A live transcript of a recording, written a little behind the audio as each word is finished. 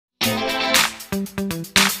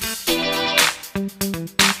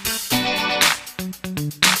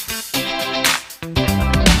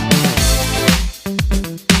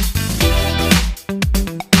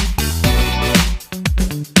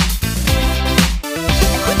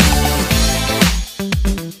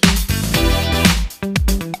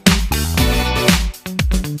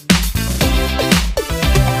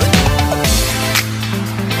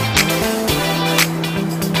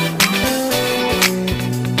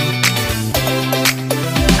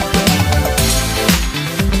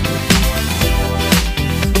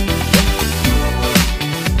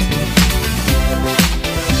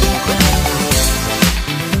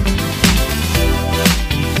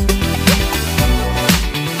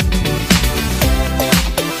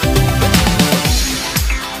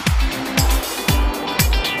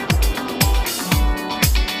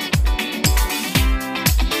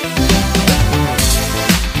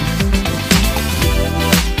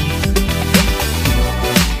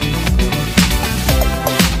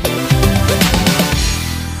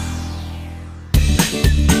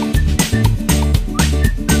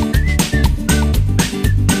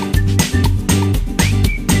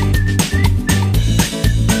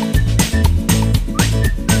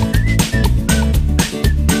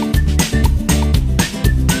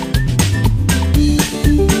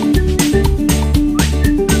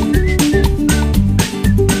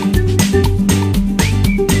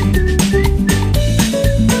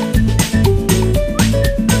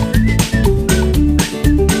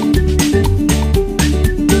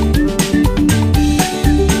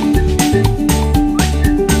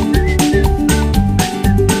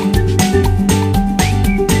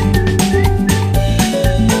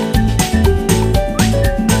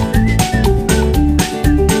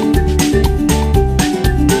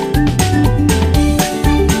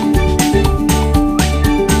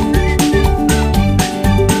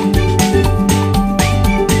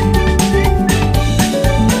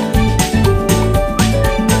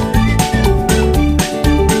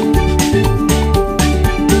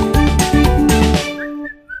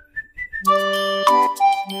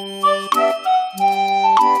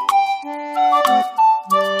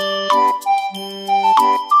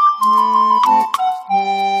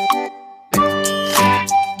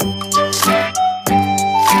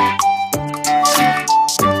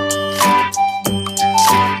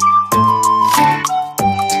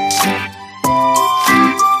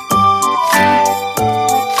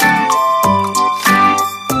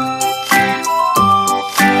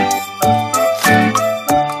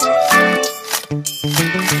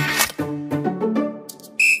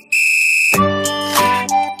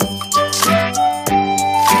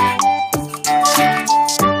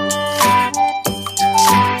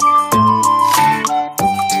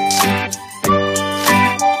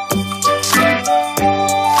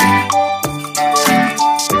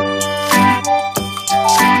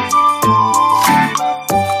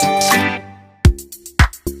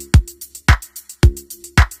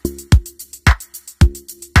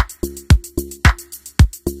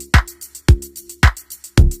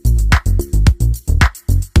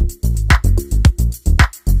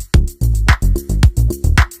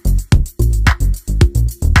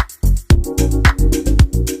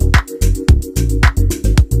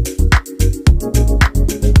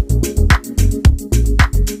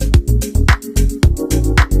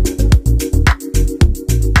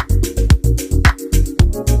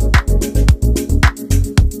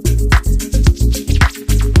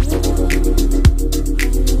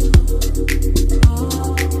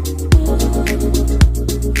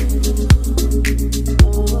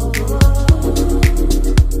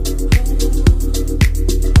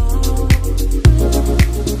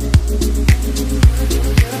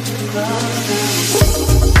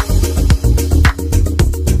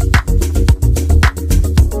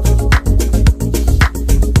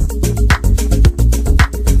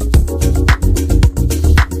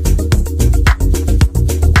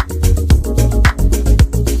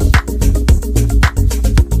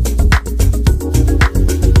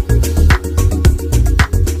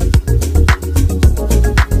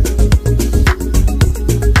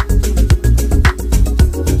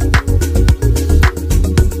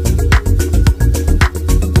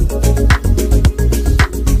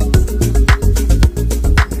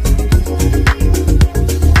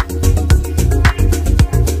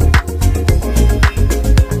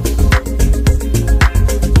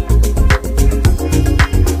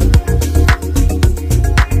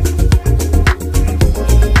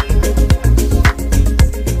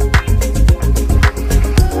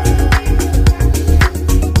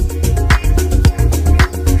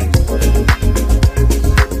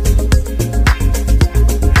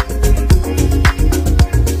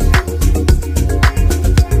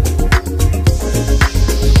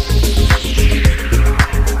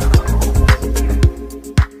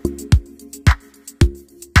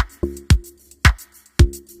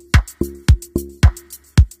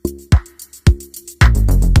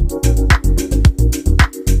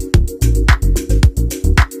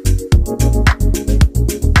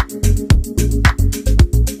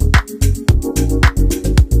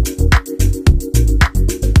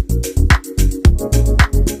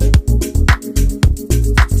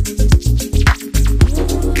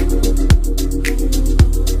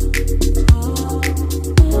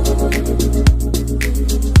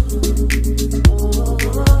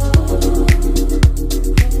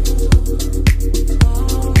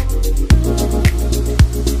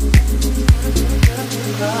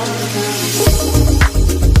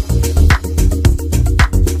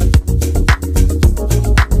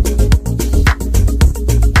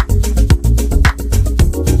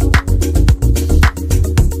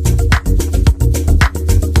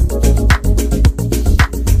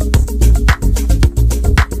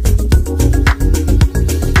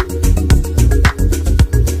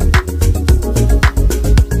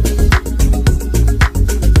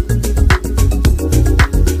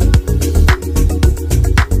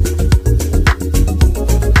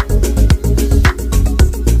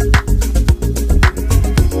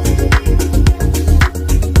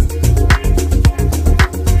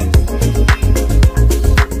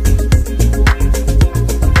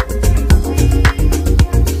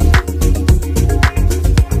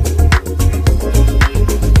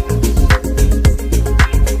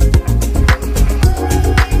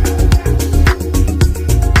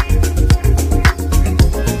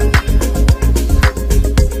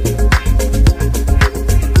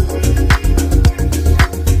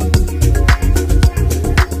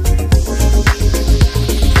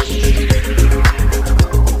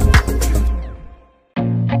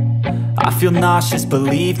feel nauseous,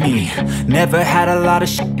 believe me. Never had a lot of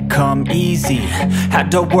shit come easy. Had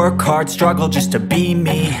to work hard, struggle just to be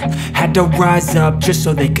me. Had to rise up just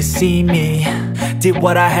so they could see me. Did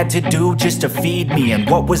what I had to do just to feed me, and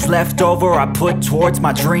what was left over I put towards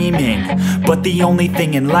my dreaming. But the only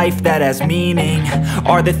thing in life that has meaning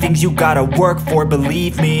are the things you gotta work for,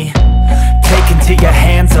 believe me. Take into your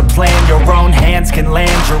hands a plan, your own hands can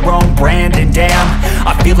land your own brand. And damn,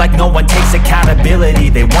 I feel like no one takes accountability.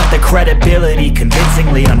 They want the credibility,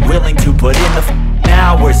 convincingly unwilling to put in the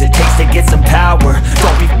hours it takes to get some power.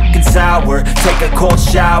 Don't be f***ing sour, take a cold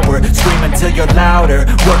shower. Scream until you're louder,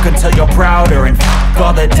 work until you're prouder. And f***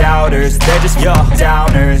 all the doubters, they're just your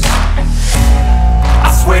downers.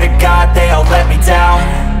 I swear to God they all let me down.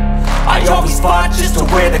 I always fought just to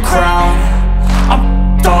wear the crown. I'm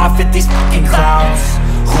off at these fucking clowns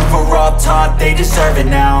who were all taught they deserve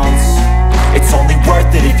an ounce. It's only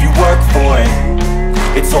worth it if you work for it.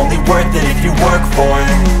 It's only worth it if you work for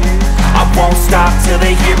it. I won't stop till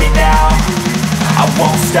they hear me now. I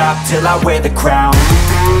won't stop till I wear the crown.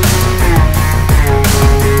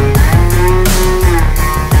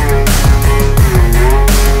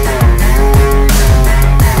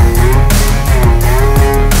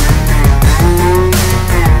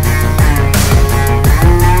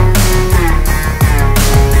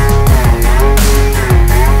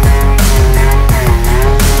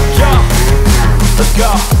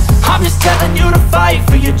 I'm just telling you to fight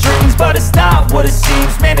for your dreams, but it's not what it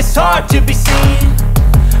seems. Man, it's hard to be seen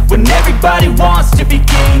when everybody wants to be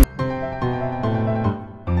king.